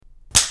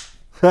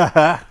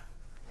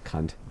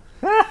Cunt.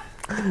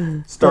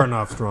 Starting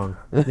off strong.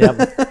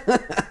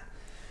 Yep.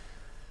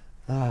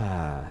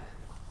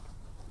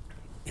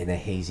 In a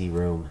hazy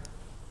room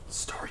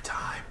Story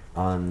time.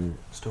 on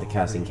the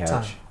casting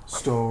couch.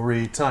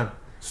 Story time.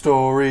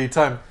 Story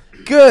time.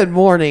 Good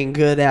morning,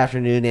 good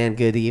afternoon, and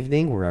good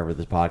evening, wherever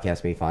this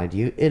podcast may find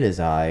you. It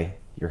is I,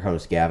 your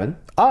host, Gavin.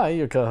 I,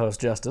 your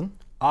co-host, Justin.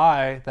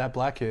 That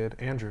black kid,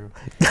 Andrew.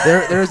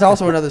 There's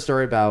also another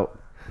story about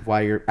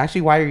why are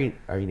you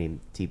named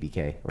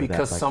TBK?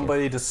 Because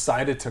somebody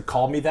decided to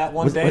call me that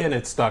one day and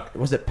it stuck.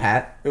 Was it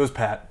Pat? It was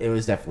Pat. It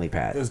was definitely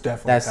Pat. It was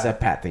definitely That's Pat. a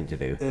Pat thing to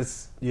do.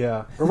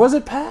 Or was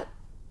it Pat? It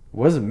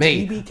wasn't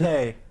me.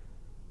 TBK.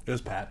 It was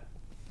Pat.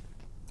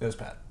 It was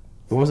Pat.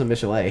 It wasn't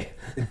Michelet.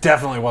 It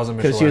definitely wasn't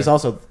Michelet. Because she was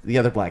also the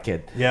other black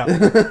kid.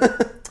 Yeah.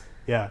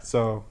 Yeah,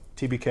 so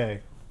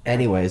TBK.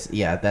 Anyways,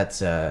 yeah, that's...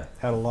 Had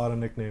a lot of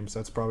nicknames.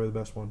 That's probably the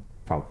best one.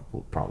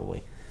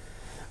 Probably.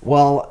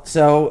 Well,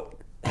 so...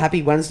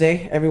 Happy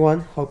Wednesday, everyone.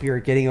 Hope you're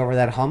getting over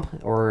that hump,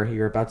 or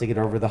you're about to get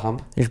over the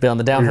hump. You should be on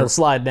the downhill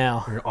slide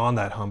now. You're on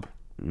that hump.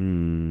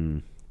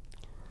 Moving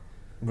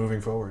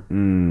forward.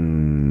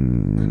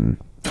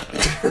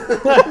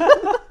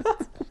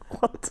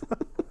 What?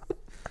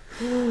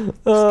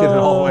 Just get it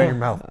all the way in your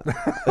mouth.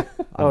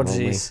 Oh,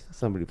 jeez.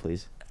 Somebody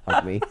please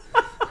help me.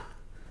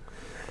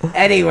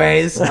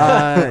 Anyways,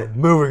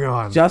 Moving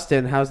on.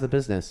 Justin, how's the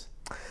business?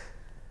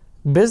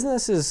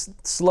 Business is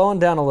slowing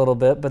down a little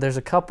bit, but there's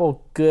a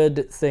couple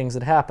good things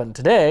that happened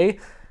today.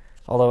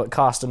 Although it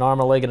cost an arm,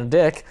 a leg, and a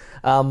dick.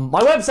 My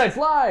website's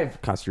live.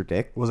 Cost your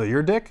dick? Was it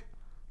your dick?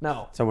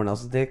 No. Someone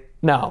else's dick?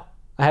 No.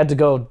 I had to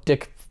go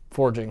dick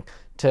forging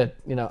to,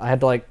 I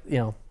had to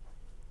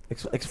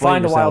Explain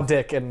find yourself. a wild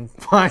dick and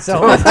A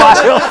sell a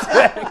wild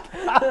dick.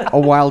 A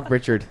wild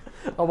Richard.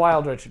 A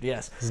wild Richard,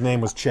 yes. His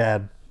name was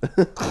Chad.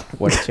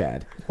 What a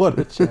Chad. What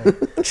a Chad.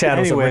 Chad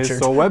was a Anyways,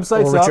 Richard. so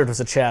website's or Richard up. was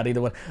a Chad,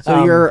 either one.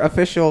 So your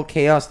official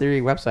Chaos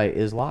Theory website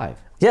is live.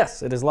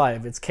 Yes, it is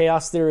live. It's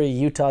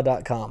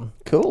chaostheoryutah.com.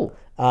 Cool.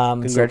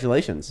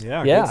 Congratulations.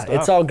 Yeah, good Yeah, stuff.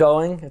 it's all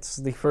going. It's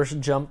the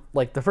first jump,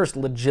 the first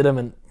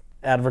legitimate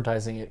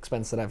advertising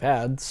expense that I've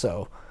had.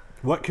 So,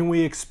 What can we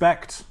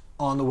expect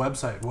on the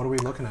website? What are we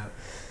looking at?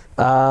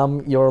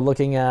 you're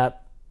looking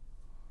at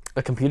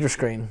a computer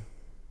screen.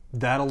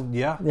 That'll do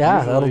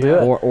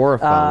it. Or a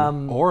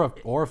phone.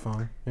 Or a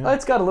phone. Yeah.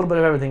 It's got a little bit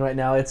of everything right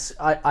now.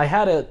 I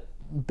had it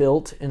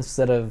built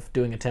instead of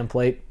doing a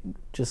template,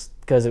 just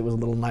because it was a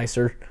little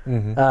nicer.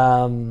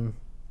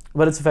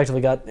 But it's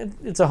effectively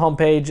it's a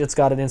homepage. It's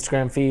got an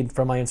Instagram feed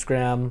from my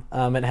Instagram.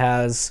 It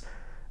has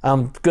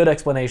good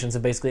explanations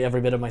of basically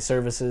every bit of my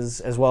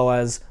services, as well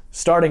as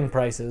starting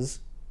prices,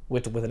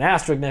 with an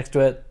asterisk next to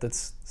it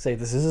that's say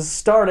this is a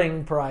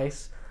starting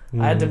price.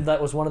 That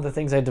was one of the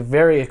things I had to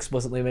very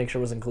explicitly make sure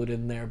was included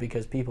in there,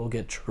 because people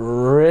get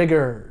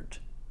triggered.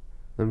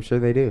 I'm sure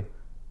they do.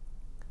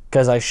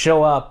 Because I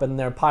show up and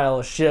their pile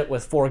of shit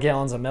with 4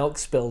 gallons of milk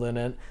spilled in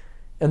it,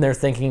 and they're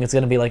thinking it's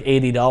going to be like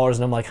 $80,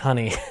 and I'm like,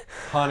 honey,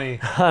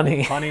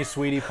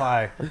 sweetie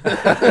pie.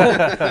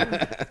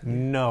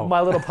 No.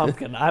 My Little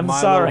Pumpkin. I'm My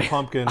sorry. Little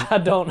Pumpkin. I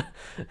don't.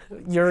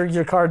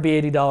 Your card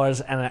be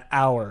 $80 an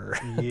hour.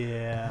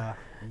 Yeah.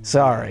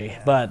 Sorry,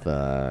 but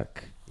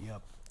Fuck.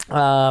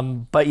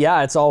 but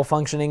yeah, it's all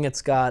functioning.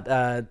 It's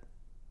got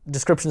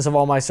descriptions of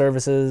all my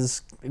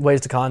services,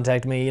 ways to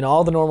contact me,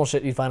 all the normal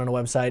shit you'd find on a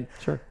website.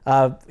 Sure.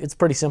 It's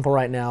pretty simple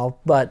right now,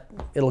 but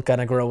it'll kind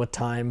of grow with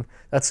time.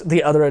 That's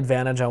the other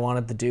advantage I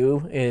wanted to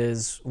do,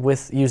 is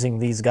with using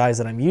these guys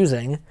that I'm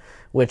using,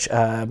 which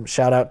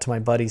shout out to my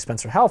buddy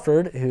Spencer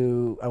Halford,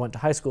 who I went to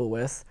high school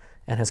with,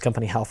 and his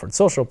company Halford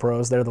Social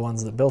Pros. They're the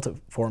ones that built it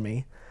for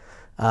me.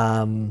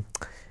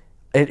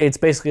 It's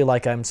basically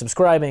like I'm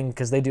subscribing,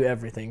 because they do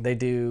everything. They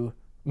do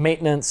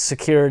maintenance,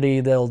 security,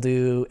 they'll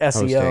do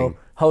SEO,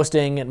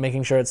 hosting, and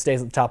making sure it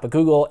stays at the top of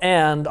Google.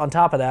 And on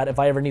top of that, if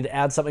I ever need to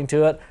add something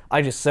to it,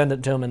 I just send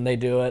it to them and they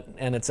do it,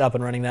 and it's up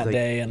and running that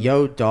day. And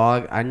yo,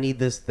 dog, I need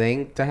this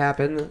thing to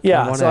happen.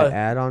 Yeah, I want so to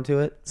add onto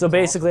it. So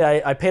basically,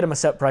 I paid them a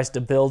set price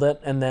to build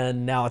it, and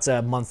then now it's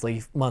a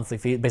monthly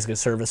fee, basically a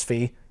service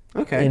fee.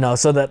 Okay.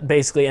 So that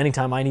basically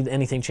anytime I need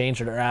anything changed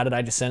or added,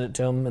 I just send it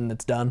to them and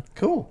it's done.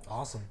 Cool.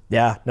 Awesome.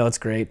 Yeah, no, it's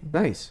great.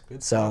 Nice.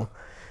 Good So, stuff.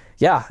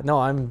 yeah, no,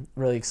 I'm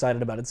really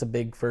excited about it. It's a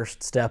big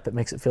first step. It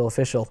makes it feel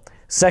official.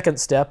 Second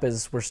step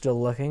is we're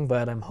still looking,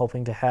 but I'm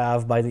hoping to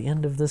have, by the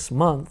end of this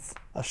month,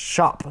 a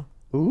shop.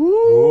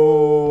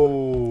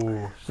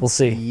 Ooh. We'll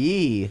see.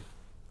 Yee.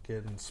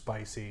 Getting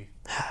spicy.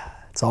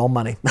 It's all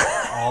money.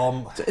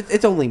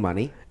 It's only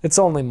money. It's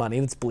only money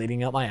that's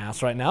bleeding out my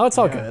ass right now. It's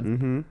all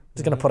good.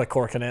 Just going to put a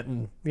cork in it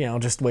and,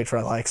 just wait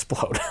till I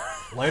explode.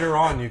 Later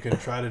on, you can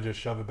try to just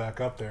shove it back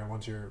up there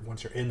once you're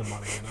in the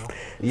money,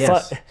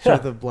 Yes.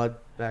 Shove the blood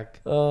back.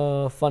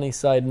 Funny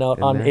side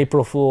note, on there.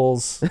 April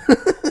Fool's.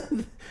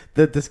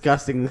 The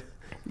disgusting,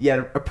 yet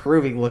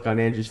approving look on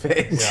Andrew's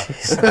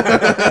face.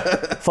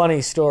 Yeah.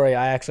 Funny story,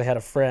 I actually had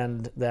a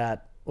friend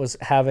that was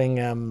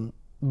having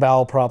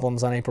bowel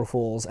problems on April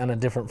Fool's, and a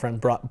different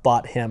friend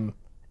bought him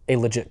a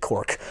legit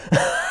cork.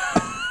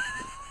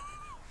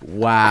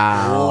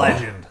 Wow.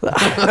 Legend.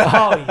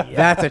 Oh yeah.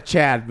 That's a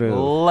Chad move.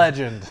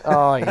 Legend.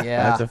 Oh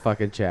yeah. That's a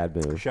fucking Chad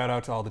move. Shout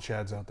out to all the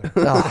Chads out there.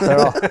 Oh,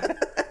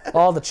 they're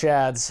all the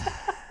Chads.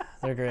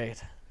 They're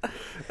great.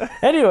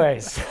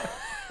 Anyways,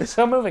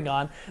 so moving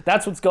on.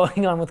 That's what's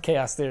going on with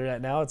Chaos Theory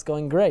right now. It's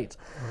going great.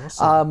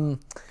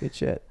 Awesome. Good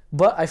shit.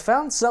 But I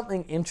found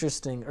something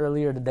interesting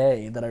earlier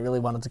today that I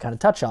really wanted to kind of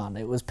touch on.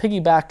 It was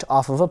piggybacked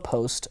off of a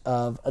post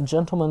of a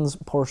gentleman's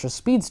Porsche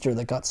Speedster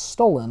that got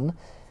stolen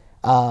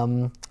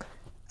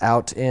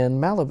out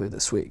in Malibu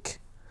this week.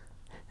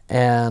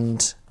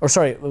 It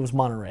was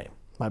Monterey.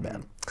 My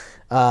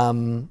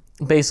bad.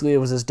 Basically, it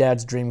was his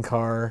dad's dream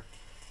car.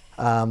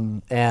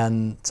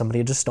 And somebody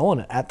had just stolen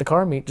it at the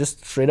car meet,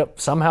 just straight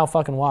up somehow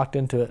fucking walked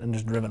into it and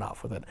just driven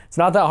off with it. It's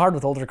not that hard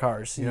with older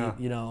cars. Yeah.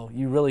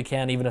 You really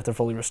can, even if they're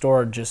fully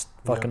restored, just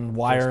fucking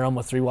wire them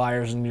with 3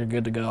 wires and you're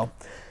good to go.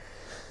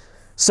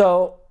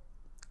 So,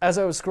 as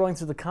I was scrolling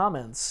through the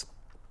comments,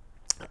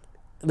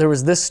 there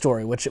was this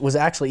story, which was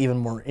actually even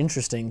more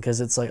interesting because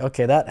it's like,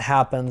 okay, that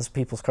happens.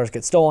 People's cars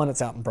get stolen.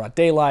 It's out in broad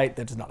daylight.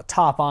 There's not a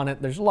top on it.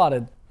 There's a lot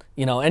of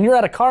and you're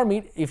at a car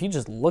meet, if you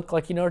just look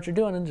like you know what you're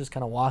doing and just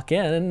kind of walk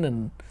in,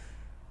 and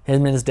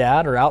him and his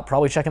dad are out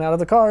probably checking out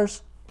other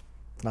cars.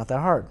 It's not that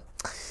hard.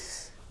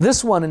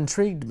 This one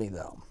intrigued me,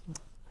 though.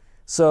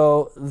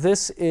 So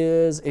this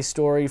is a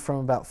story from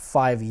about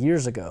 5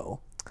 years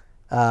ago.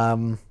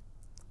 Guy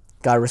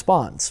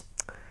responds.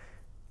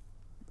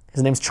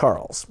 His name's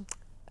Charles.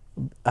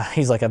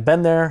 He's like, I've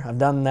been there, I've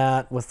done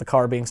that with the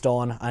car being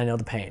stolen. I know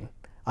the pain.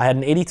 I had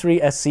an 83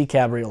 SC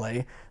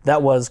Cabriolet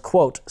that was,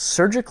 quote,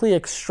 surgically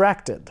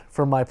extracted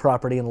from my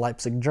property in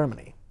Leipzig,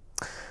 Germany.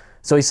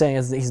 So he's saying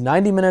he's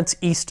 90 minutes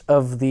east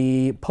of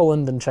the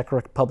Poland and Czech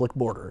Republic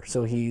border.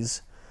 So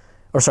he's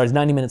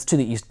 90 minutes to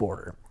the east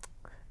border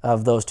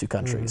of those two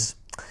countries.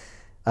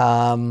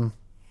 The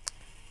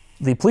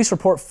police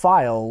report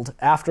filed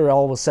after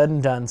all was said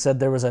and done said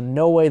there was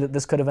no way that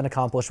this could have been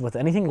accomplished with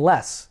anything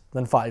less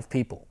than 5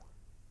 people.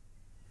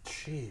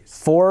 Jeez.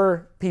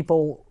 4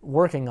 people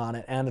working on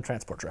it and a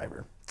transport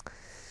driver.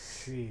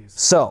 Jeez.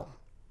 So,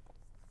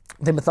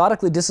 they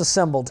methodically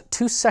disassembled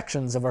 2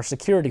 sections of our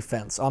security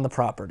fence on the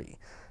property.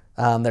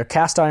 They're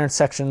cast iron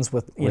sections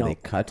with, Were they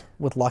cut?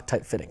 with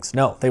Loctite fittings.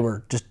 No, they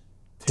were just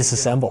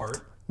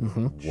disassembled.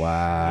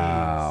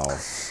 Wow.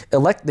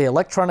 They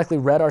electronically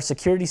read our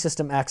security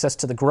system access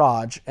to the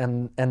garage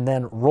and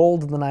then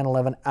rolled the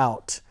 911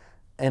 out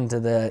into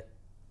the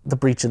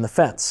breach in the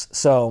fence.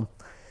 So,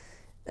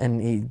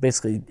 and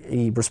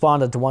he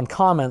responded to one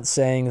comment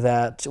saying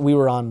that we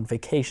were on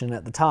vacation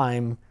at the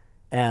time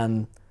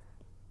and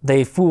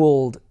they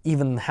fooled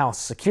even the house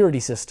security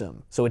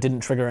system. So it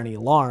didn't trigger any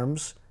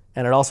alarms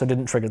and it also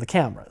didn't trigger the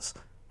cameras.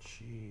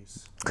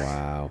 Jeez.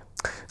 Wow.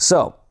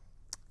 So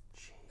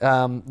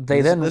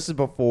This is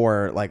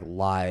before like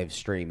live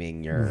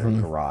streaming your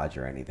garage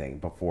or anything,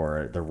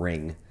 before the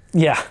Ring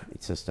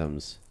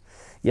systems.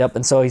 Yep,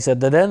 and so he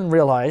said they then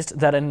realized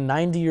that a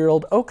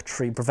 90-year-old oak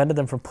tree prevented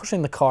them from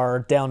pushing the car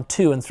down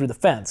to and through the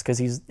fence because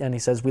he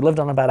says we lived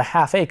on about a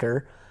half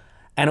acre,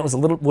 and it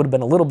would have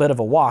been a little bit of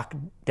a walk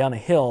down a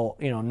hill,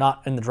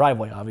 not in the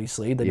driveway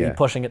obviously. They'd be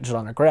pushing it just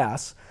on the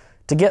grass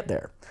to get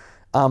there.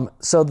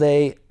 So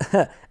they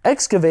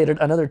excavated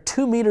another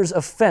 2 meters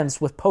of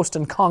fence with post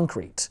and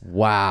concrete.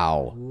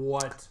 Wow.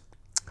 What?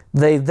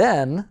 They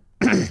then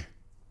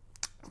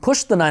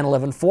pushed the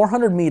 911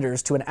 400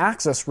 meters to an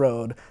access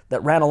road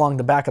that ran along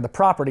the back of the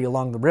property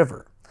along the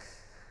river.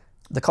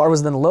 The car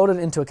was then loaded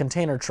into a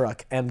container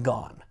truck and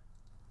gone.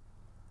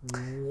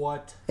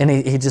 What? And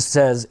he just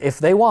says, if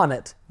they want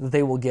it,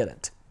 they will get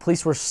it.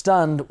 Police were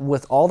stunned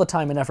with all the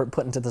time and effort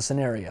put into the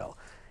scenario.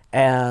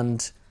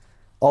 And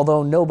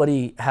although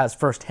nobody has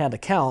first-hand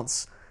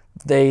accounts,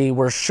 they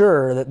were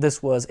sure that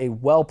this was a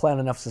well-planned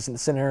enough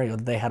scenario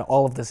that they had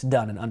all of this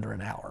done in under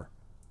an hour.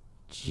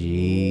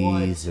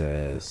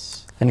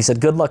 Jesus. And he said,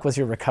 good luck with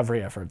your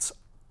recovery efforts.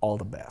 All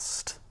the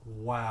best.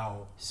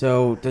 Wow.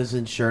 So does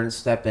insurance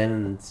step in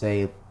and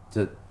say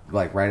to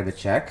write him a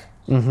check?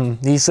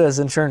 Mm-hmm. He says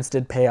insurance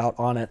did pay out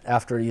on it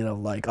after,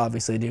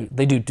 obviously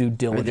they do due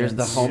diligence. There's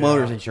the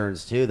homeowner's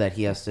insurance too that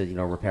he has to,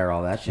 repair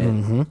all that shit.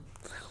 Mm-hmm.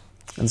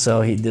 And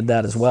so he did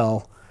that as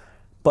well.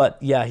 But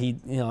yeah,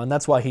 and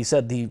that's why he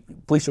said the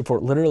police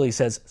report literally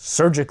says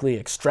surgically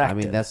extracted.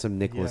 I mean, that's some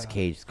Nicolas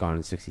Cage Gone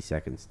in 60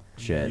 Seconds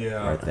shit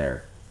right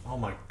there. Oh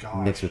my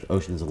god. Mixed with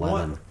Ocean's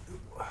 11.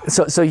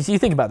 So you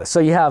think about this.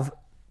 So you have,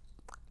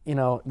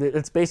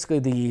 it's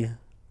basically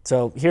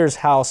so here's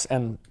house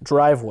and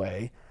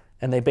driveway,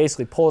 and they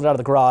basically pulled it out of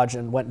the garage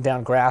and went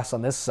down grass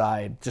on this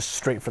side, just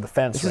straight for the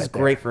fence. This is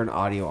great for an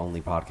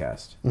audio-only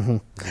podcast. Mm-hmm.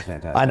 This is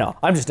fantastic. I know.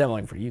 I'm just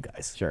demoing for you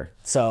guys. Sure.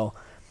 So,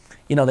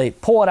 they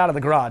pull it out of the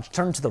garage,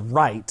 turn to the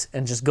right,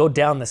 and just go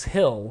down this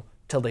hill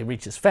till they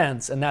reach his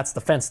fence, and that's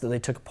the fence that they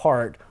took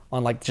apart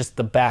on just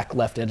the back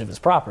left edge of his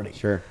property.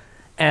 Sure.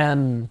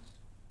 And,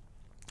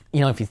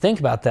 if you think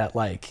about that,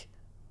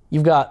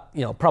 you've got,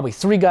 probably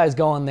 3 guys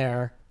going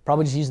there,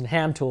 probably just using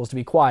hand tools to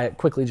be quiet,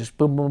 quickly just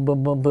boom, boom,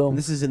 boom, boom, boom.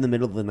 This is in the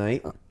middle of the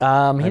night?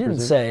 He didn't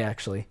say,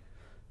 actually.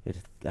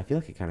 I feel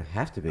like it kind of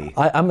have to be.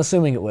 I'm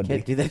assuming it would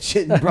Can't be. do that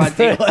shit in broad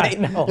daylight. I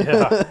know.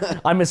 Yeah.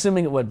 I'm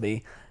assuming it would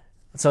be.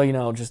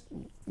 So, just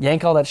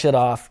yank all that shit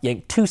off,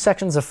 yank 2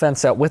 sections of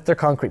fence out with their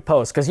concrete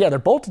posts. Because, they're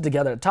bolted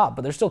together at top,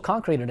 but they're still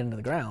concreted into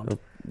the ground.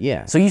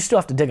 Yeah. So you still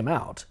have to dig them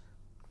out.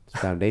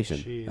 It's foundation.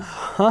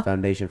 Jeez.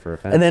 Foundation for a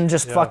fence. And then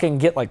just fucking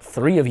get like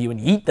 3 of you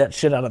and yeet that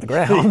shit out of the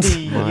ground.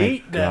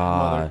 Yeet that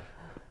mother.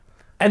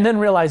 And then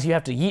realize you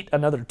have to yeet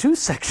another 2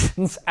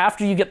 sections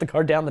after you get the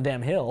car down the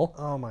damn hill.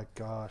 Oh my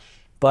gosh.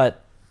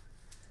 But,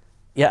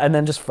 and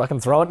then just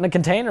fucking throw it in a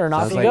container and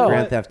off Sounds you like go.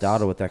 Grand Theft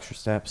Auto with extra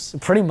steps.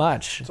 Pretty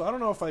much. So I don't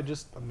know if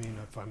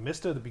if I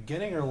missed it at the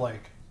beginning or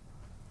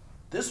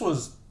this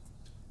was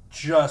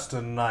just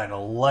a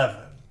 911.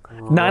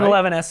 Right?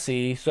 911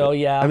 SC, so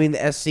yeah. I mean,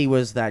 the SC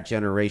was that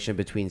generation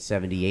between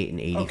 78 and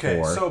 84.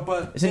 Okay, so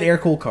but it's an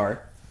air-cooled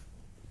car.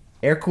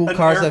 Air-cooled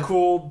cars have...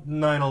 air-cooled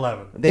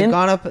 911. They've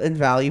gone up in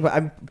value,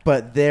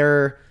 but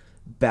they're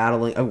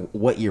battling...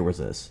 what year was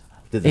this?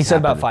 He said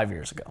about 5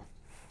 years ago.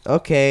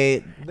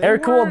 Okay.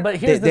 Air-cooled, but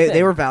here's the thing.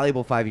 They were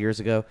valuable 5 years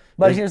ago.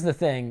 But here's the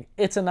thing.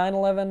 It's a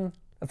 911,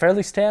 a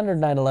fairly standard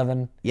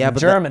 911 in but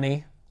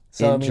Germany.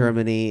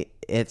 Germany,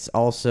 it's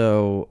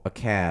also a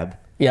cab.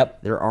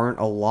 Yep. There aren't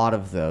a lot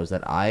of those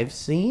that I've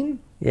seen.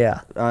 Yeah.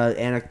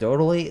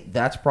 Anecdotally,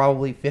 that's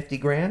probably 50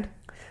 grand.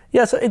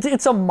 Yeah, so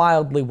it's a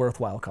mildly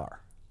worthwhile car.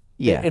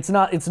 Yeah. It's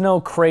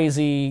no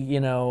crazy,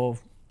 a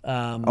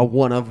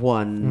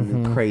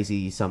one-of-one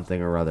crazy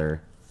something or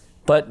other.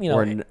 But,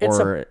 or it's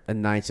a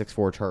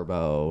 964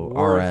 turbo,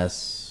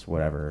 RS,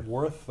 whatever.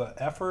 Worth the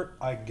effort,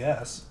 I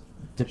guess.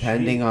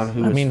 Depending on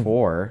who it's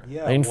for.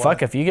 Yeah.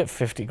 Fuck, if you get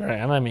 50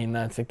 grand,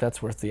 I think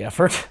that's worth the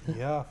effort.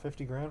 Yeah,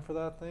 50 grand for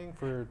that thing?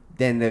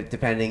 Then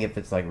depending if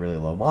it's like really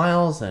low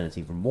miles, then it's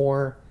even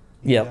more.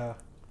 Yep. Yeah.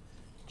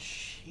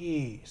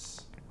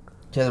 Jeez.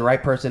 To the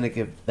right person,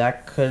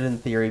 that could in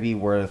theory be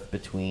worth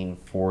between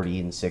 40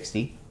 and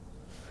 60.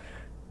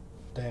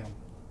 Damn.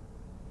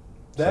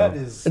 That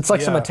is. It's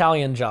like some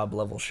Italian job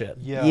level shit.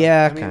 Yeah.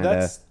 Yeah, I mean,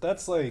 kinda.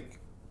 that's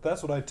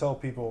what I tell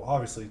people.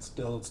 Obviously, it's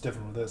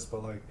different with this,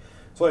 but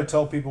that's what I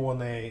tell people when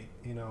they,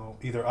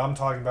 either I'm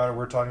talking about it,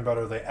 we're talking about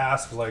it, or they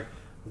ask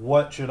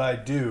what should I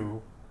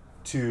do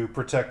to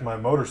protect my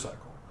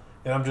motorcycle?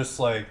 And I'm just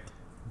like,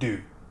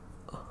 dude,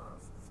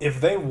 if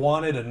they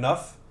want it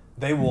enough,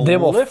 they will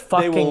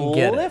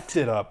lift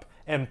it up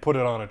and put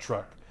it on a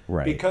truck.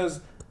 Right.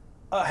 Because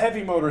a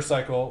heavy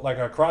motorcycle like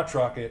a crotch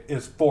rocket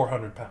is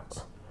 400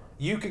 pounds.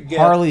 You could get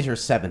Harleys are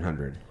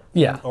 700.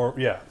 Yeah.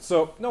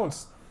 So no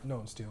one's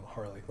stealing a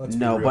Harley. Let's be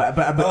No, real. but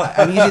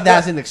I'm using that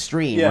as an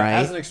extreme, yeah,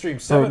 right? as an extreme.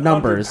 For 700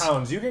 numbers.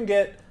 pounds. You can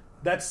get,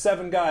 that's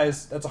 7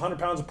 guys, that's 100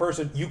 pounds a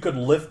person. You could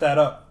lift that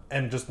up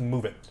and just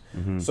move it.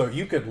 Mm-hmm. So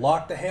you could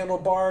lock the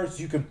handlebars,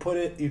 you can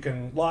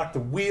lock the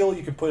wheel,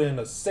 you can put it in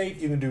a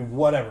safe, you can do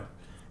whatever.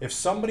 If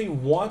somebody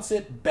wants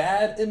it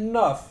bad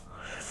enough,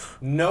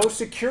 no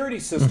security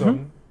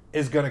system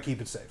is going to keep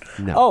it safe.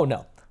 No. Oh,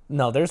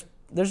 no. There's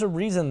a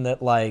reason that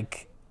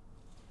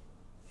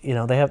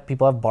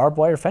people have barbed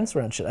wire fence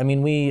around shit. I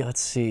mean,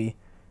 let's see.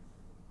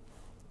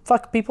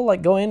 Fuck, people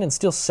go in and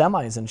steal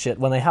semis and shit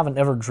when they haven't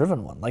ever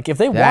driven one. If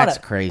they want it. That's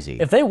crazy.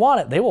 If they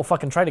want it, they will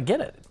fucking try to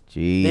get it.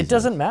 Jeez. It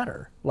doesn't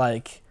matter.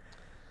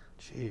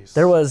 Jeez.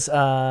 There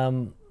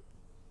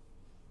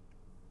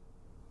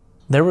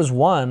was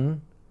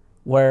one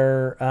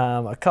where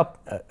a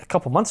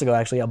couple months ago,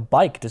 actually, a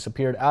bike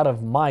disappeared out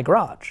of my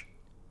garage.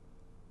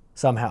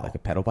 Somehow. Like a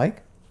pedal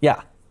bike?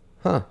 Yeah.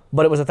 Huh.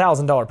 But it was a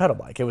 $1,000 pedal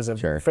bike. It was a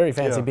Sure. very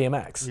fancy Yeah.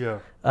 BMX. Yeah.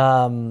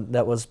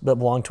 That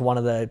belonged to one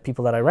of the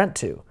people that I rent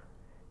to.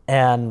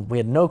 And we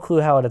had no clue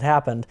how it had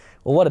happened.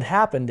 Well, what had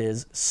happened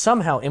is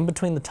somehow in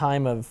between the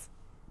time of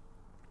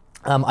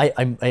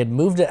I had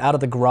moved it out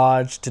of the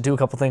garage to do a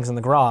couple things in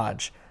the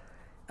garage,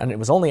 and it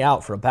was only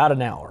out for about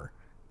an hour.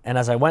 And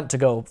as I went to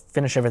go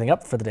finish everything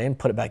up for the day and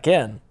put it back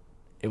in,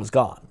 it was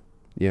gone.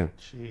 Yeah.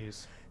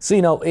 Jeez.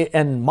 So,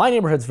 and my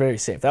neighborhood's very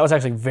safe. That was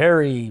actually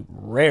very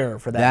rare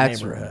for that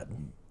neighborhood.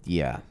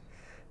 Yeah.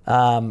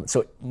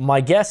 So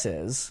my guess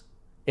is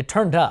it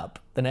turned up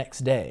the next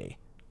day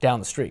down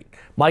the street.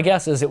 My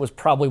guess is it was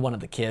probably one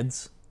of the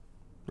kids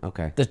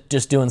Okay.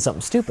 just doing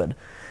something stupid.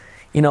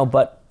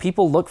 But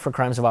people look for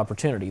crimes of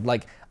opportunity.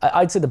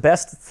 I'd say the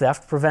best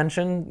theft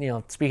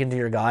prevention, speaking to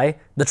your guy,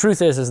 the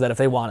truth is that if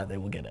they want it, they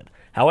will get it.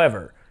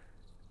 However,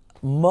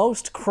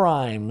 most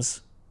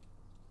crimes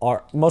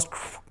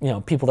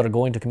people that are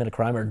going to commit a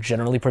crime are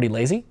generally pretty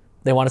lazy.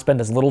 They want to spend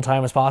as little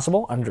time as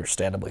possible,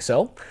 understandably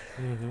so.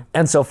 Mm-hmm.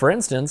 And so, for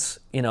instance,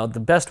 the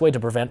best way to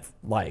prevent,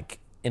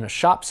 in a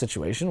shop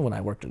situation, when I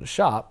worked at a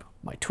shop,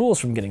 my tools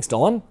from getting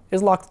stolen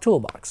is lock the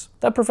toolbox.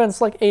 That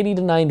prevents 80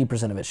 to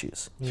 90% of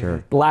issues.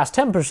 Sure. The last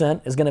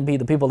 10% is going to be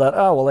the people that,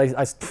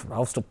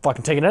 I'll still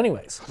fucking take it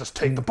anyways. Just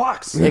take the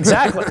box.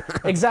 Exactly.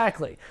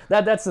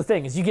 That's the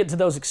thing, is you get to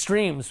those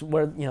extremes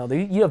where,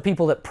 you have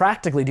people that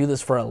practically do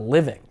this for a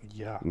living.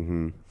 Yeah.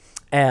 Mm-hmm.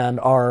 And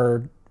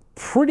are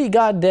pretty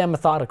goddamn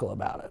methodical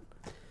about it.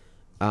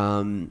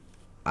 You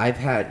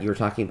were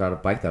talking about a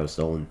bike that was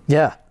stolen.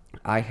 Yeah.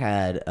 I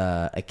had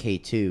a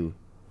K2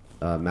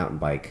 mountain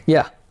bike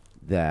Yeah.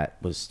 that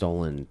was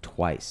stolen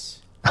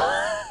twice.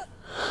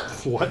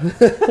 What?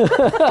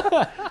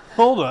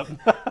 Hold up.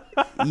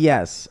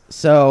 Yes.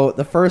 So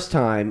the first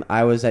time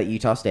I was at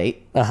Utah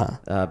State,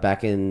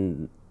 back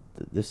in,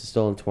 this is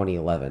still in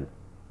 2011.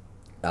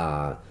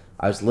 I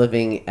was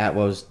living at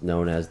what was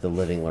known as the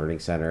Living Learning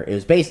Center. It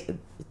was it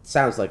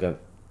sounds like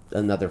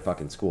another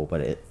fucking school,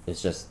 but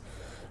it's just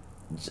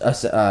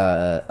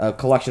a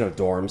collection of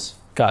dorms.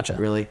 Gotcha.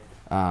 Really,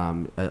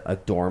 a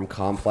dorm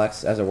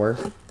complex, as it were.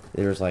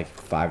 There was like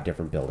 5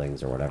 different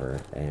buildings or whatever,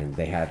 and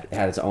they had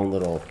its own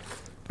little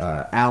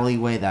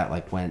alleyway that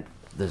like went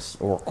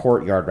or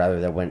courtyard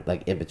rather, that went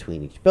like in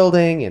between each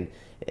building, and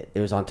it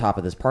was on top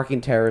of this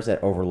parking terrace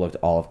that overlooked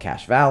all of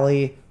Cache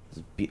Valley.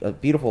 It was a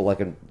beautiful,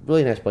 like a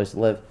really nice place to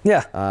live.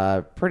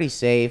 Yeah. Pretty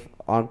safe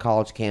on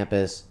college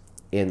campus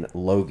in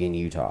Logan,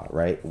 Utah.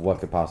 Right? What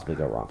could possibly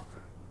go wrong?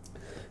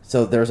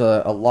 So there's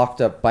a locked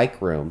up bike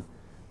room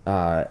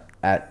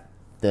at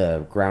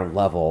the ground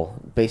level,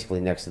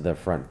 basically next to the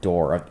front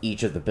door of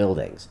each of the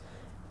buildings.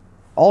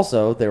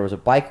 Also, there was a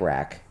bike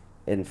rack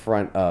in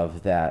front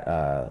of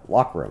that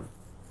lock room.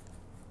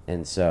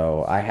 And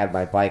so I had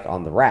my bike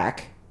on the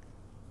rack,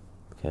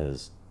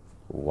 because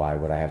why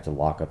would I have to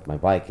lock up my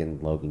bike in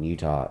Logan,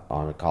 Utah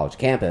on a college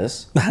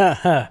campus?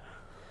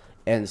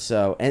 And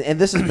so, and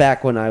this is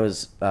back when I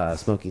was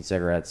smoking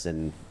cigarettes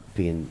and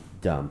being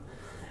dumb.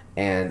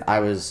 And I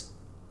was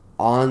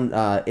on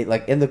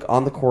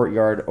the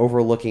courtyard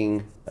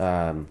overlooking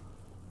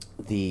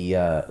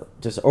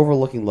just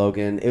overlooking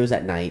Logan. It was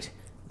at night.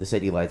 The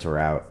city lights were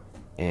out,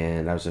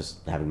 and I was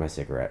just having my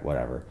cigarette,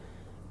 whatever.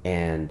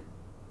 And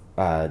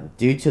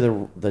due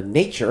to the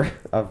nature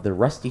of the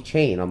rusty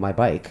chain on my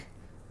bike,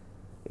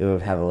 it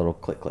would have a little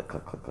click, click,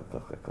 click, click, click,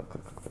 click, click, click,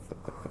 click,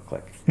 click, click, click,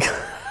 click.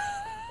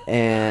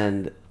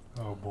 And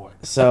Oh boy.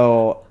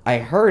 so I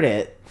heard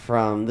it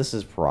from, this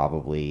is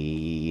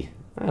probably,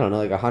 I don't know,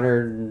 like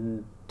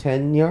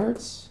 110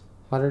 yards,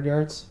 100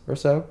 yards or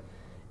so.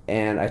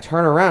 And I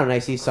turn around and I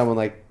see someone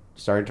like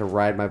starting to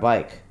ride my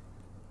bike.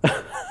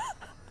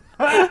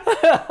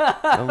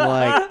 I'm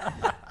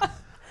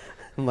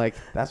like,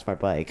 that's my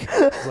bike.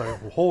 It's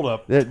like, well, hold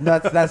up.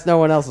 That's no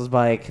one else's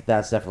bike.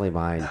 That's definitely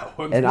mine.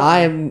 And I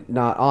am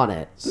not on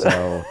it,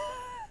 so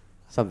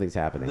something's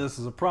happening. This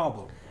is a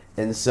problem.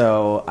 And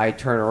so I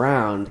turn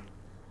around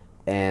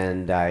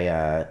and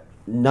I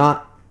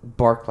not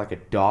barked like a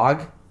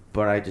dog,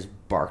 but I just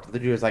barked. The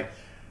dude was like,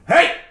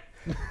 "Hey!"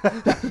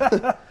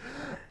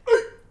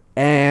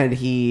 And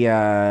he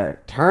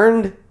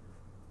turned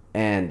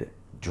and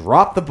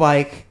dropped the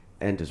bike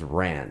and just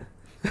ran.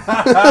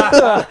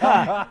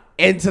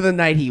 Into the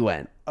night he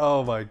went.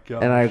 Oh my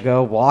god. And I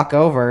go walk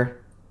over,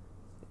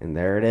 and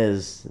there it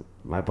is,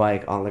 my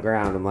bike on the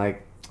ground. I'm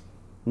like,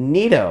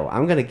 neato,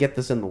 I'm going to get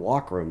this in the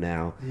walk room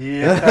now.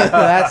 Yeah.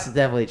 That's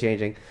definitely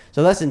changing.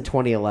 So that's in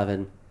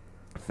 2011.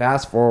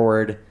 Fast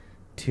forward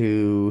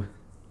to,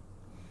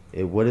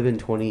 it would have been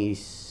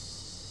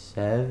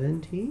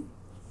 2017?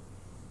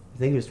 I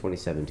think it was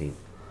 2017.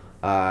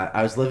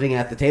 I was living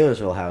at the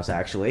Taylorsville house,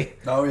 actually.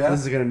 Oh, yeah?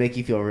 This is going to make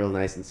you feel real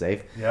nice and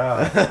safe.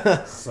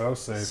 Yeah. So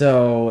safe.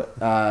 So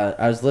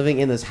I was living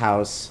in this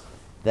house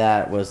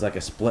that was like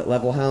a split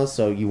level house.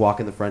 So you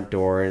walk in the front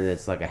door and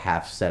it's like a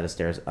half set of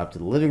stairs up to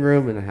the living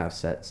room and a half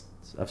set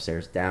of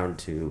stairs down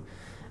to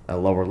a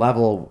lower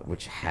level,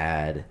 which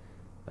had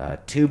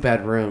 2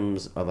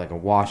 bedrooms, like a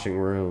washing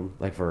room,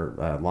 like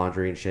for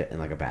laundry and shit, and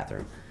like a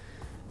bathroom.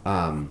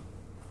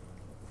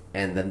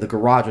 And then the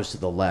garage was to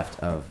the left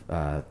of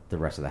the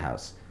rest of the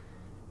house.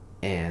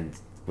 And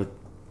with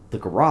the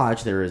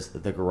garage, there is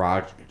the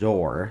garage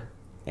door,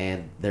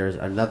 and there's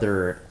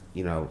another,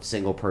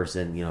 single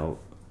person,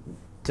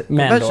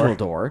 conventional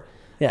door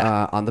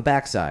Yeah. on the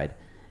backside.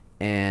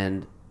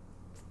 And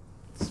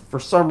for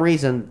some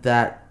reason,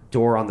 that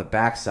door on the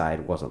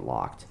backside wasn't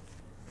locked.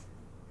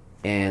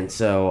 And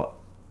so,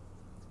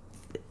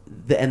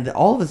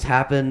 all of this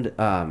happened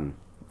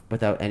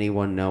without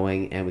anyone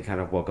knowing, and we kind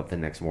of woke up the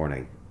next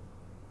morning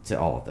to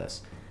all of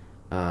this.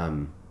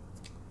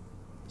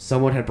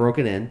 Someone had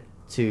broken in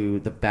to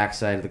the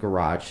backside of the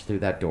garage through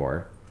that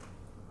door,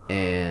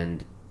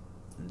 and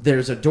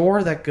there's a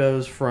door that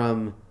goes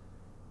from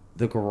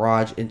the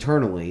garage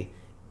internally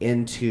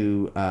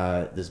into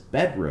this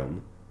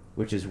bedroom,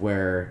 which is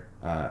where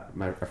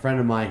a friend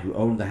of mine who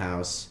owned the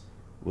house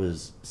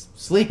was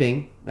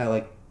sleeping at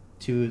like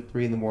 2,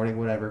 3 in the morning,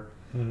 whatever.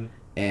 Mm-hmm.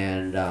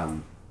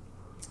 And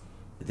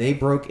they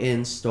broke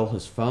in, stole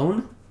his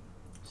phone,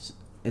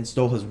 and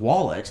stole his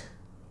wallet.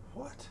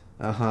 What?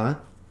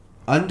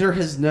 Under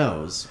his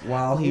nose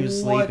while he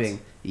was What? sleeping.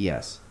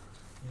 Yes.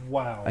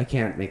 Wow. I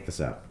can't make this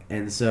up.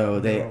 And so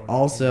they No.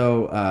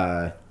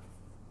 also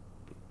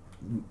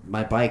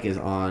my bike is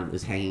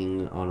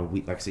hanging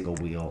on a single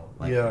wheel,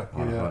 like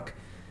on a hook.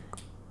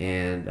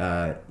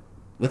 And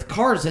with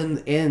cars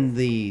in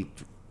the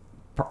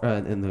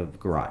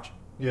garage.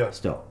 Yeah.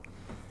 Still.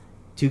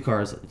 2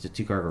 cars, it's a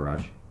 2-car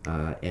garage.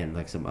 And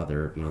like some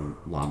other,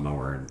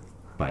 lawnmower and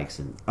bikes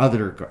and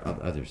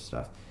other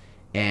stuff.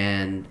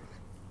 And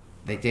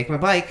they take my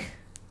bike,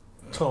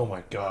 Oh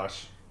my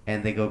gosh.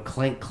 and they go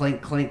clink,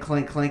 clink, clink,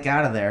 clink, clink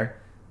out of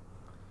there,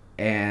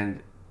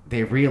 and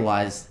they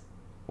realize,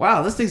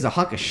 wow, this thing's a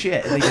hunk of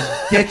shit, and they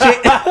just ditch it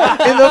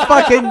in the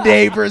fucking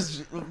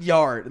neighbor's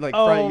yard, like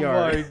front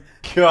yard. Oh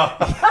my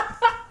god.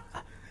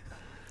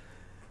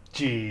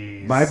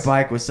 Jeez. My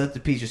bike was such a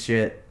piece of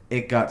shit.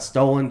 It got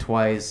stolen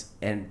twice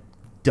and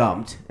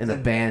dumped and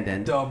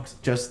abandoned.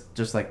 Dumped.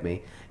 Just like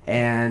me.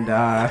 And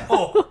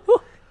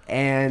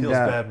and Feels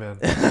bad, man.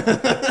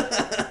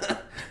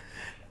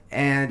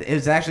 and it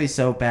was actually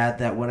so bad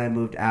that when I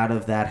moved out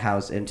of that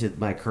house into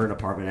my current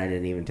apartment, I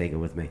didn't even take it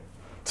with me.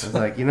 I was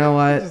like, you know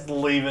what? Just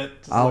leave it.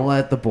 Just I'll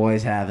let the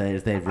boys have it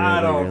if they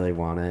really, really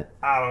want it.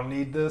 I don't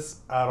need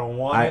this. I don't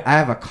want it. I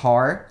have a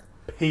car.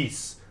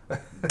 Peace.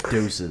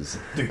 Deuces.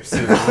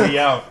 Deuces. We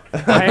out.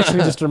 I actually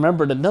just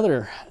remembered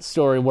another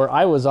story where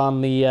I was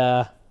on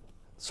the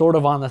sort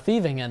of on the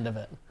thieving end of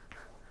it.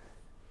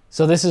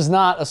 So this is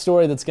not a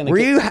story that's going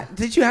to.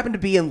 Did you happen to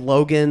be in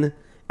Logan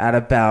at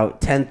about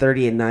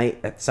 10:30 at night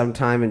at some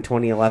time in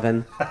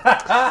 2011?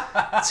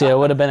 See, I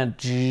would have been a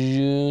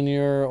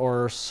junior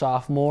or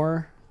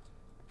sophomore.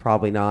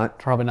 Probably not.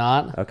 Probably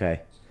not.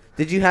 Okay.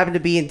 Did you happen to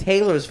be in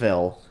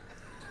Taylorsville?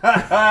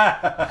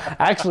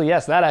 Actually,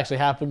 yes, that actually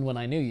happened when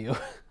I knew you.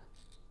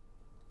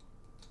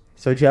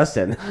 So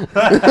Justin.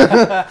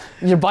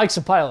 Your bike's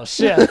a pile of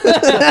shit.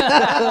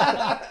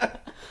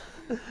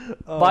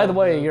 By the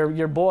way,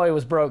 your boy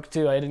was broke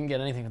too. I didn't get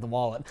anything in the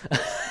wallet.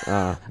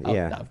 Yeah.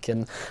 No, I'm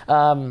kidding.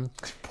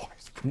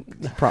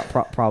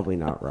 Probably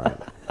not right.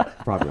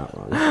 Probably not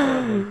wrong.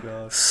 Oh my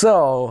gosh.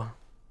 So,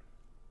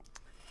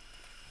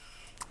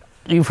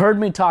 you've heard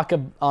me talk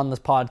on this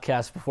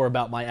podcast before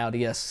about my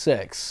Audi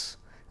S6,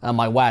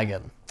 my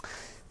wagon,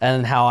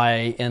 and how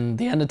in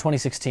the end of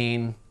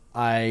 2016,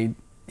 I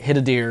hit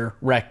a deer,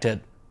 wrecked it,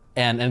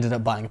 and ended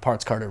up buying a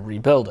parts car to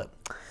rebuild it.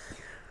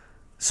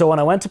 So when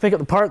I went to pick up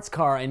the parts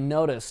car, I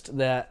noticed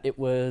that it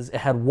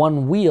had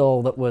one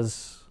wheel that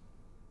was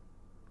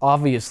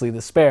obviously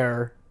the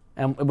spare,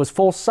 and it was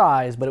full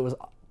size, but it was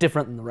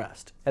different than the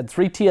rest. It had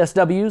 3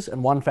 TSWs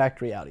and 1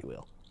 factory Audi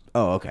wheel.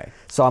 Oh, okay.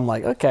 So I'm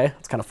like, okay,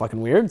 that's kind of fucking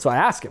weird. So I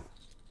ask him,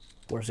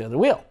 where's the other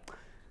wheel?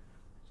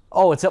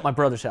 Oh, it's at my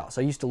brother's house.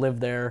 I used to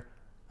live there,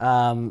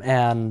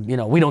 and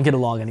we don't get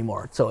along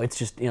anymore. So it's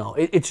just,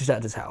 it's just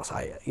at his house.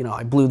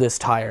 I blew this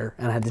tire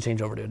and I had to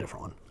change over to a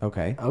different one.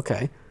 Okay.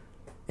 Okay.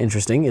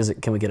 Interesting.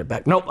 Can we get it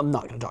back? Nope, I'm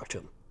not going to talk to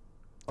him.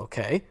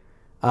 Okay.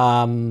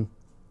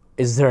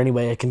 Is there any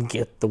way I can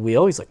get the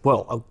wheel? He's like,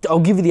 well, I'll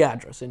give you the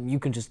address and you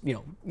can just,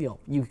 you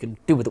can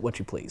do with it what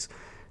you please.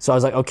 So I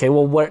was like, okay,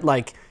 well,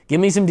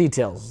 give me some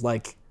details.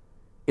 Like,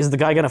 is the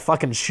guy going to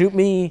fucking shoot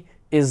me?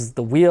 Is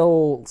the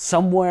wheel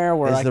somewhere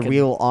where Is the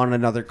wheel on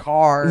another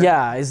car?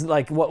 Yeah, is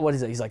like, what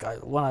is it? He's like,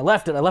 when I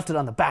left it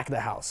on the back of the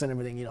house and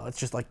everything, it's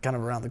just like kind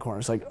of around the corner.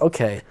 It's like,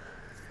 okay.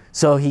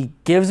 So he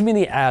gives me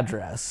the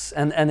address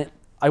and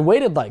I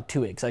waited like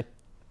 2 weeks. I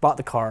bought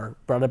the car,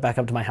 brought it back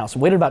up to my house,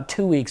 and waited about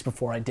 2 weeks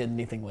before I did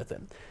anything with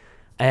it.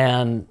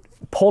 And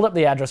pulled up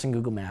the address in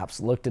Google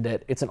Maps, looked at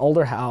it. It's an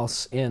older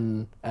house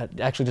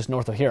actually just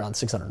north of here on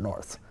 600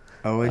 North.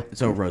 Oh,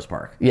 so Rose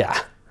Park. Yeah.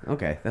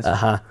 Okay, that's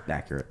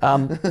accurate.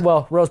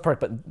 Well, Rose Park,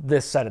 but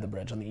this side of the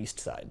bridge on the east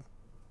side.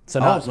 So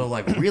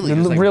like really,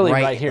 just like really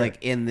right here, like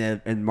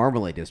in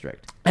Marmalade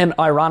District. And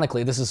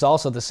ironically, this is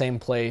also the same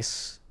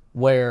place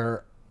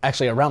where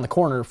actually around the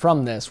corner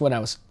from this, when I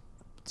was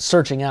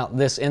searching out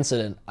this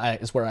incident,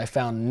 is where I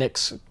found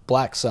Nick's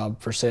black sub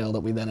for sale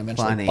that we then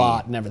eventually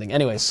bought and everything.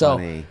 Anyway,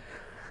 so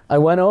I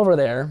went over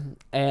there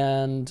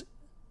and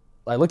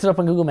I looked it up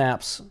on Google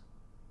Maps.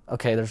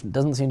 Okay, there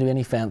doesn't seem to be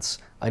any fence.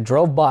 I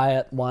drove by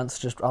it once,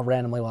 just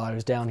randomly while I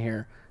was down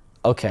here.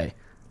 Okay,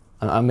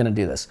 I'm going to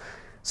do this.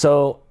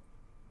 So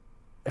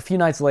a few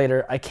nights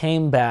later, I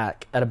came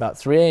back at about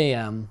 3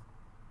 a.m.,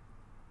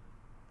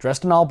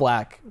 dressed in all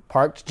black,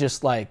 parked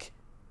just like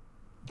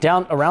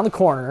down around the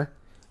corner.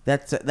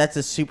 That's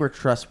a super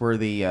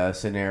trustworthy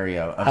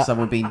scenario of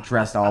someone being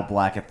dressed all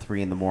black at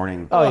 3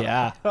 a.m. Oh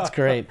yeah, that's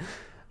great.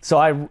 So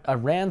I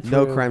ran through.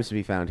 No crimes to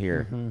be found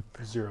here.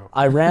 Mm-hmm. 0.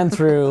 I ran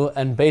through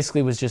and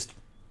basically was just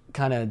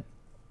kind of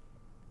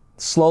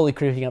slowly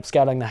creeping up,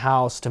 scouting the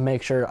house to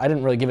make sure. I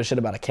didn't really give a shit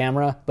about a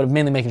camera, but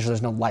mainly making sure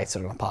there's no lights that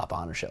are going to pop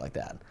on or shit like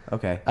that.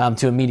 Okay.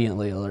 To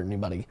immediately alert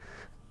anybody.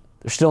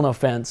 There's still no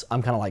fence.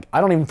 I'm kind of like, I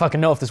don't even fucking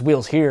know if this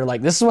wheel's here.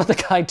 Like, this is what the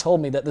guy told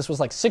me, that this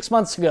was like 6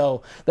 months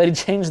ago that he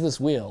changed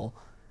this wheel.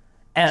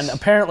 And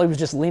apparently was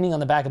just leaning on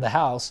the back of the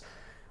house.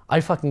 I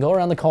fucking go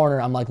around the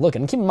corner. I'm like, look,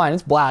 and keep in mind,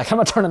 it's black. I'm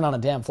not turning on a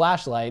damn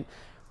flashlight.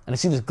 And I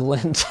see this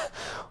glint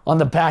on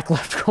the back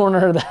left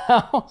corner of the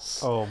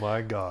house. Oh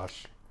my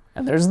gosh.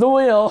 And there's the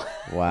wheel.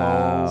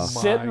 Wow. Oh,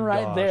 Sitting my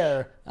right gosh.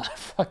 there. I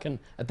fucking,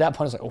 at that point,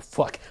 I was like, oh,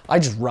 fuck. I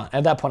just run.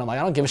 At that point, I'm like,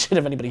 I don't give a shit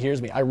if anybody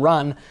hears me. I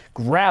run,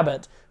 grab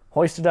it,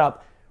 hoist it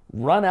up,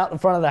 run out in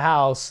front of the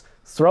house,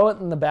 throw it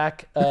in the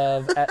back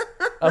of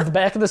the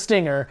back of the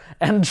Stinger,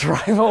 and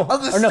drive over.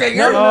 Of the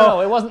Stinger?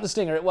 No, it wasn't the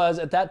Stinger. It was,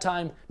 at that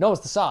time, no, it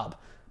was the Saab.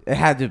 It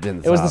had to have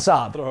been the Saab. It was the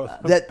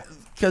Saab. That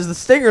because the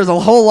Stinger is a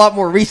whole lot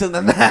more recent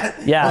than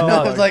that. Yeah,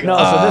 I was like,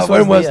 so this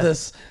when was was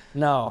this?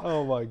 No.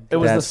 Oh my god. It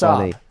was That's the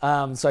Saab.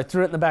 funny. So I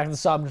threw it in the back of the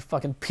Saab and just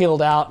fucking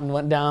peeled out and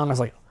went down. I was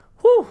like,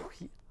 whew.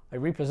 I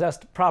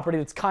repossessed property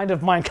that's kind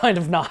of mine, kind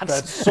of not.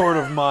 That's sort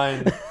of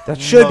mine. That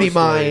should be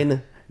mostly.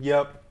 mine.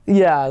 Yep.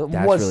 Yeah,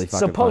 That's was really fucking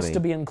supposed funny. to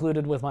be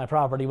included with my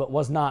property, but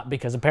was not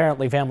because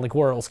apparently family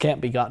quarrels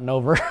can't be gotten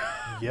over.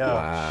 Yeah.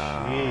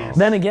 Wow. Jeez.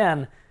 Then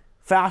again,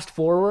 fast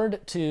forward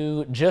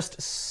to just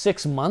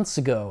 6 months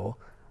ago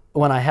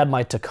when I had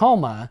my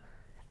Tacoma,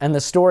 and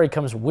the story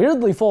comes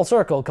weirdly full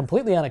circle,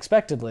 completely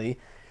unexpectedly,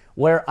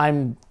 where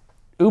I'm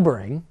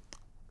Ubering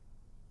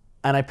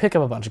and I pick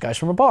up a bunch of guys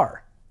from a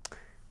bar.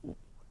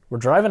 We're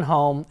driving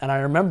home, and I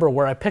remember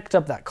where I picked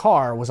up that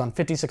car was on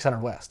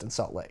 5600 West in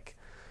Salt Lake.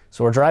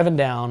 So we're driving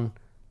down,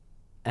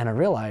 and I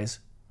realize,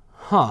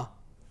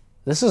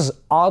 this is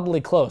oddly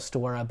close to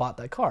where I bought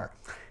that car.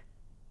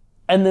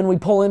 And then we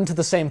pull into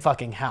the same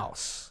fucking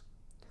house.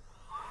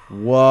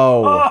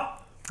 Whoa.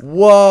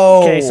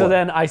 Whoa. Okay, so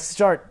then I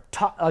start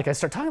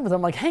talking with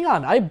him, like, hang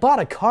on, I bought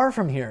a car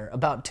from here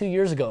about 2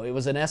 years ago. It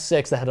was an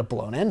S6 that had a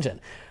blown engine.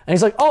 And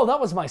he's like, oh, that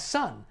was my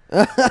son.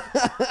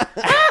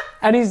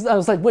 And I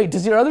was like, wait,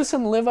 does your other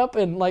son live up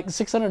in like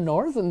 600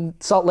 North in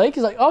Salt Lake?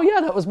 He's like, oh yeah,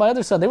 that was my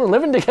other son. They were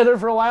living together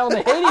for a while and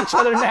they hate each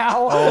other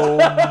now. Oh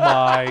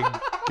my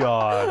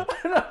god.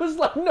 And I was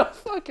like, no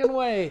fucking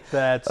way.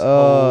 That's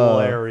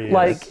hilarious.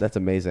 Like, That's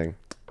amazing.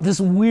 this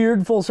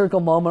weird full circle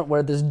moment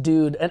where this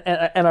dude,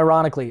 and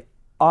ironically,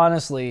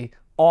 honestly,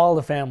 all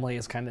the family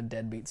is kind of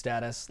deadbeat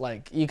status.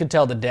 Like, you could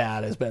tell the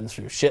dad has been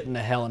through shit in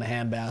a hell in a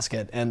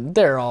handbasket, and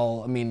they're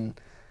all, I mean,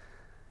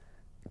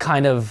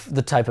 kind of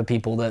the type of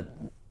people that,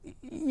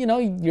 you know,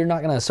 you're not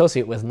going to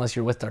associate with unless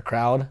you're with their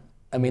crowd.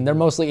 I mean, they're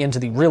mostly into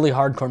the really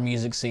hardcore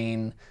music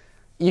scene.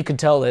 You could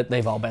tell that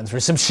they've all been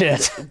through some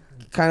shit.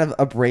 Kind of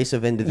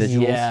abrasive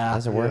individuals, Yeah.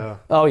 as it were. yeah.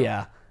 Oh,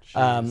 yeah.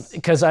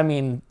 Because, I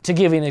mean, to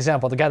give you an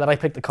example, the guy that I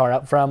picked the car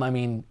up from, I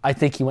mean, I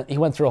think he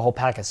went through a whole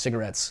pack of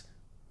cigarettes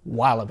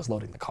while I was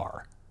loading the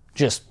car.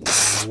 Just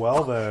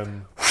Well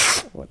then,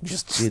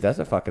 Dude, that's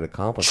a fucking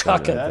accomplishment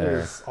Chuck it. right that there.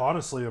 is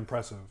honestly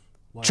impressive.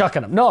 Like,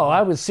 chucking them. No,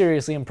 I was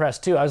seriously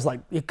impressed, too. I was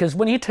like, because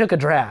when he took a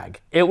drag,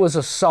 it was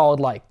a solid,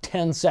 like,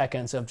 10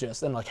 seconds of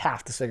just, and like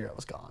half the cigarette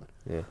was gone.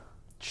 Yeah.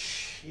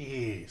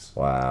 jeez.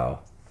 Wow.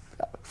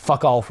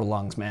 Fuck all for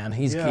lungs, man.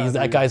 He's Yeah,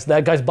 that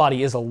dude. guy's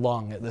body is a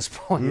lung at this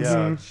point.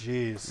 Yeah,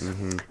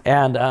 jeez.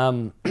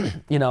 And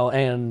you know,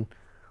 and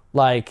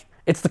like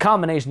it's the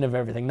combination of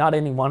everything. Not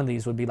any one of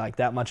these would be like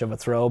that much of a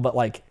throw, but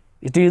like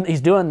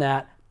he's doing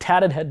that,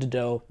 tatted head to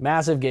toe,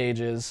 massive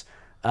gauges,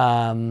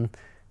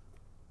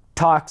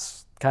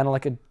 talks kind of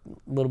like a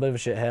little bit of a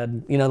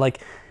shithead. You know, like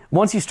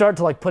once you start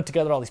to like put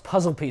together all these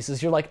puzzle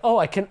pieces, you're like, oh,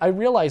 I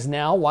realize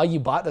now why you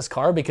bought this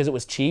car, because it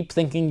was cheap,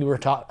 thinking you were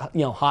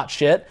hot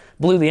shit,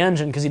 blew the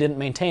engine because you didn't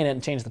maintain it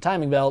and changed the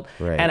timing belt,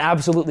 Right. and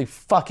absolutely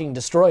fucking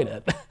destroyed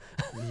it.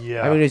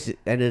 Yeah. I mean, it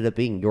ended up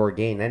being your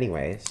gain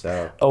anyway,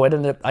 so. Oh,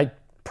 I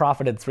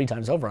profited 3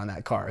 times over on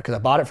that car because I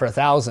bought it for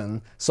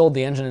 $1,000, sold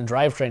the engine and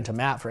drivetrain to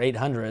Matt for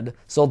 $800,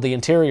 sold the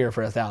interior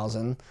for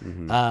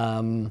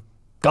 $1,000,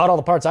 got all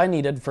the parts I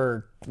needed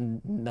for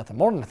nothing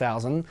more than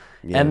 $1,000,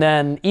 and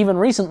then even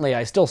recently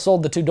I still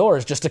sold the 2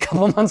 doors just a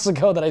couple months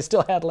ago that I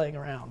still had laying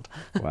around.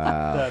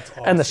 Wow. That's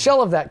awesome. And the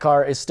shell of that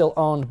car is still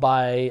owned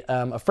by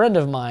a friend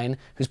of mine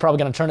who's probably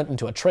going to turn it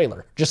into a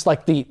trailer, just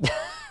like the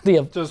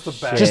just the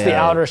back. just the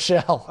Yeah. outer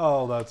shell.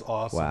 Oh, that's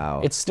awesome.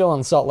 Wow. It's still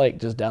in Salt Lake,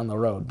 just down the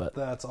road, but.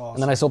 That's awesome.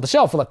 And then I sold the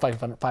shell for like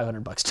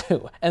 $500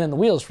 too, and then the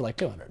wheels for like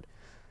 $200.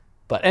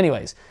 But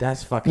anyways,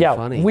 That's fucking yeah,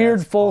 funny. weird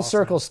That's full awesome.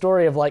 circle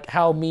story of like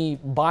how me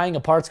buying a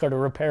parts car to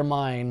repair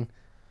mine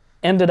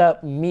ended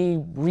up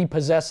me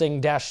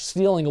repossessing /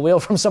 stealing a wheel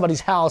from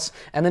somebody's house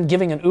and then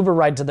giving an Uber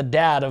ride to the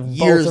dad of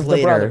Years both of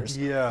later. the brothers.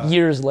 Yeah.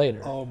 Years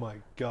later. Oh my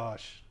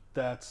gosh,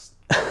 that's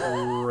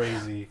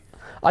crazy.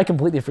 I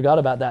completely forgot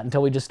about that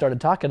until we just started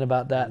talking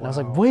about that, and I was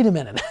like, wait a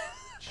minute.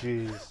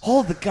 Jeez.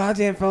 Hold the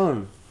goddamn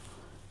phone.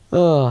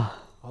 Ugh.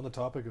 On the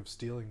topic of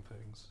stealing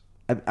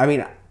things. I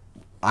mean,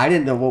 I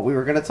didn't know what we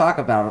were going to talk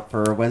about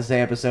for a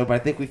Wednesday episode, but I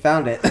think we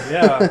found it.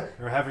 Yeah,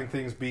 or having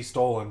things be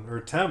stolen or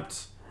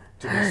attempt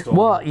to be stolen.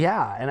 Well,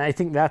 yeah, and I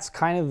think that's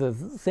kind of the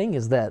thing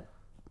is that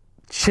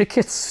shit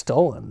gets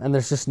stolen, and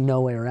there's just no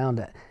way around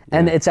it.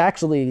 And it's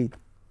actually,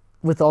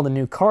 with all the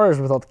new cars,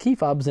 with all the key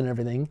fobs and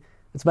everything,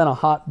 it's been a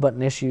hot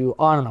button issue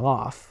on and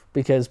off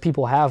because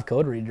people have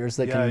code readers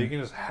that yeah, can. you can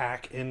just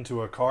hack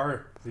into a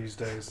car these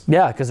days.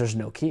 Yeah, because there's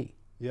no key.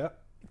 Yeah.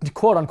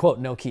 Quote unquote,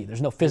 no key.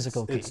 There's no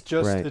physical key. It's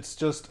just Right.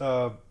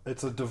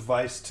 it's a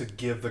device to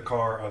give the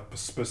car a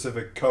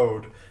specific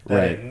code that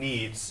Right. it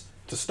needs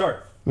to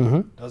start.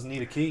 Mm-hmm. Doesn't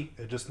need a key.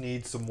 It just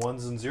needs some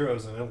ones and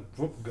zeros, and it'll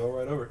whoop, go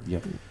right over.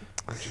 Yep.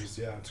 Which is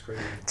it's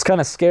crazy. It's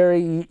kind of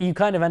scary. You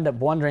kind of end up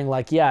wondering,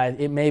 like, yeah,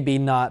 it may be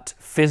not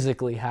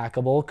physically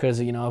hackable because,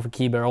 you know, if a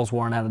key barrel's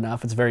worn out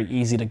enough, it's very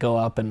easy to go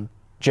up and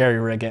jerry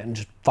rig it and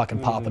just fucking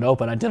pop it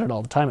open. I did it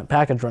all the time at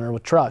Package Runner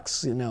with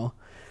trucks, you know.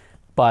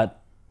 But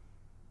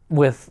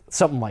with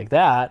something like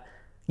that,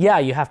 yeah,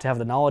 you have to have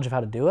the knowledge of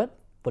how to do it.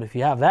 But if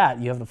you have that,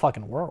 you have the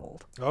fucking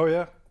world. Oh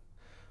yeah.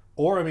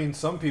 Or, I mean,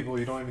 some people,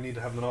 you don't even need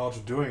to have the knowledge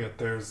of doing it.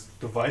 There's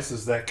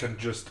devices that can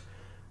just,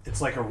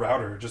 it's like a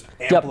router, it just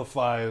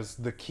amplifies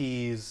the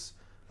key's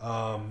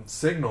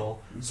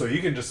signal. So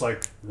you can just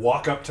like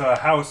walk up to a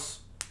house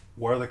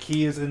where the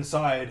key is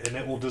inside and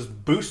it will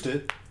just boost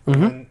it.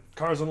 And when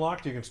car's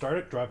unlocked, you can start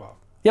it, drive off.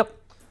 Yep.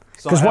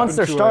 So Because it once happened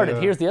they're to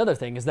started, here's the other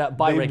thing, is that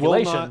by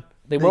regulation,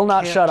 they will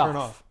not can't shut turn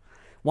off.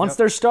 Once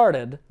they're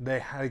started,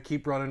 They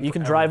keep running. you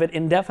can drive it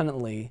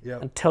indefinitely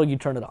until you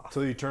turn it off.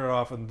 Until you turn it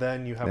off, and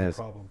then you have a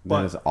problem.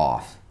 That is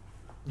off.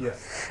 Yeah.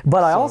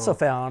 But I also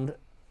found,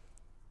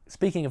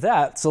 speaking of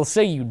that, so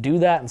say you do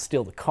that and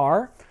steal the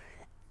car.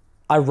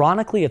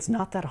 Ironically, it's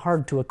not that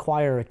hard to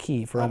acquire a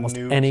key for almost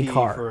any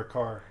car. For a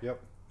car.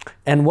 Yep.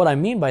 And what I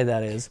mean by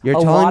that is,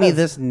 You're telling me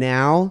this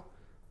now,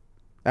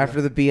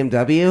 after the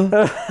BMW?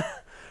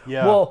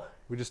 Yeah. Well,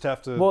 we just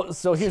have to. Well,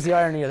 so here's the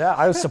irony of that.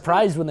 I was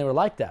surprised when they were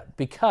like that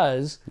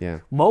because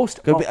most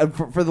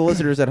for the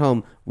listeners at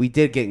home, we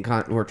did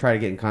get we're trying to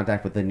get in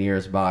contact with the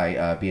nearby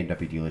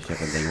BMW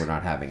dealership, and they were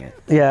not having it.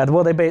 Yeah,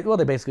 well, they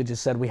basically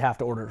just said we have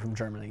to order it from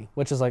Germany,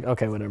 which is like,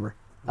 okay, whatever.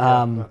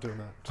 Not doing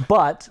that.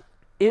 But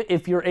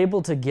if you're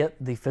able to get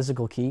the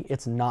physical key,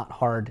 it's not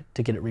hard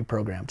to get it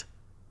reprogrammed.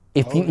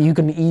 If you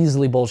can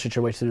easily bullshit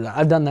your way through that.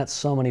 I've done that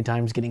so many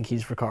times getting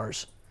keys for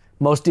cars.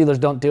 Most dealers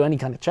don't do any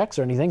kind of checks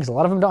or anything because a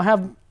lot of them don't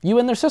have you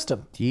in their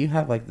system. Do you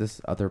have like this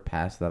other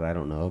pass that I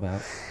don't know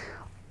about?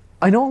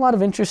 I know a lot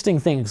of interesting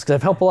things because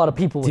I've helped a lot of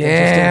people with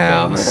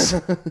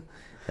interesting things.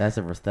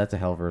 That's a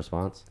hell of a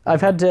response.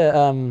 I've had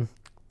to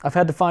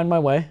find my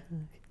way.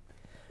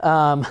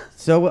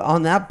 So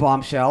on that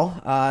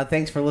bombshell,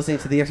 thanks for listening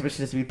to the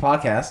Expedition to Speed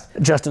podcast.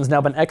 Justin's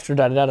now been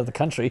extradited out of the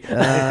country.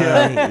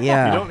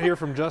 Yeah. You don't hear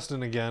from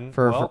Justin again.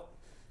 Well,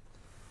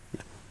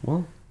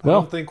 I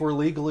don't think we're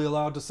legally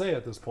allowed to say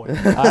at this point.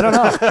 I don't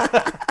know.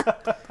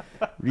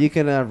 You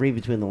can read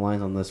between the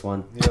lines on this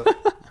one. Yep.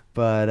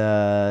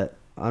 But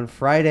on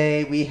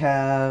Friday are we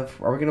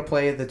going to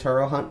play the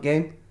Turo Hunt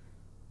game?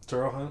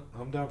 Turo Hunt?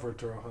 I'm down for a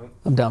Turo Hunt.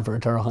 I'm down for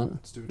a Turo Hunt.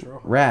 Let's do a Turo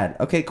Hunt. Rad.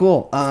 Okay,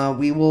 cool.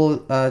 We will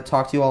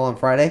talk to you all on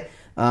Friday.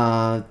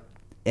 And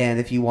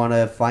if you want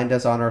to find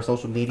us on our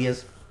social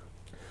medias,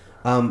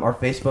 our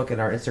Facebook and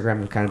our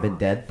Instagram have kind of been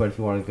dead, but if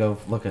you want to go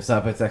look us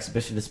up, it's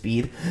Expedition to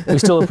Speed. We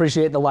still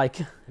appreciate the like.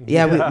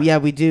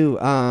 We do.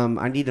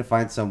 I need to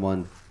find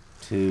someone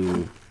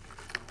to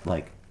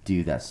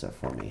do that stuff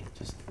for me.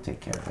 Just take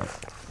care of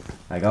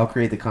it. I'll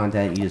create the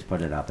content, you just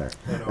put it out there.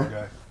 I know a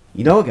guy.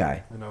 You know a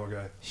guy? I know a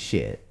guy.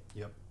 Shit.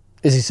 Yep.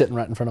 Is he sitting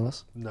right in front of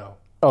us? No.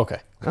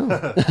 Okay.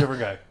 Different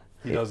guy.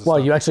 He does this Well,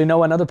 stuff. you actually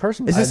know another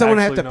person? Is this someone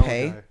I have to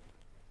pay?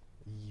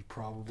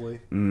 Probably.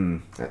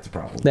 That's a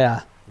problem.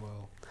 Yeah.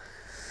 Well,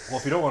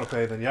 if you don't want to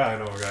pay, then yeah, I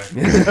know a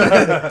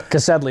guy.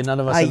 Because sadly, none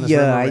of us in this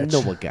room are rich. I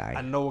know a guy.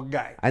 I know a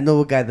guy. I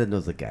know a guy that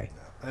knows a guy.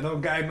 I know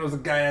a guy knows a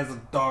guy has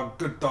a dog.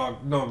 Good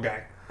dog. Know a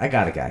guy. I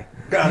got a guy.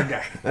 Got a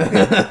guy.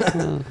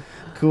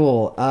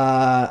 Cool.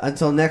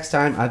 Until next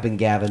time, I've been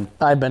Gavin.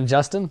 I've been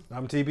Justin.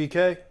 I'm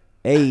TBK.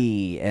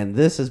 Hey, and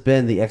this has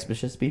been the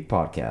Expedition Speed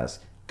Podcast.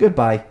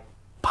 Goodbye.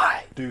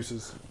 Bye.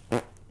 Deuces.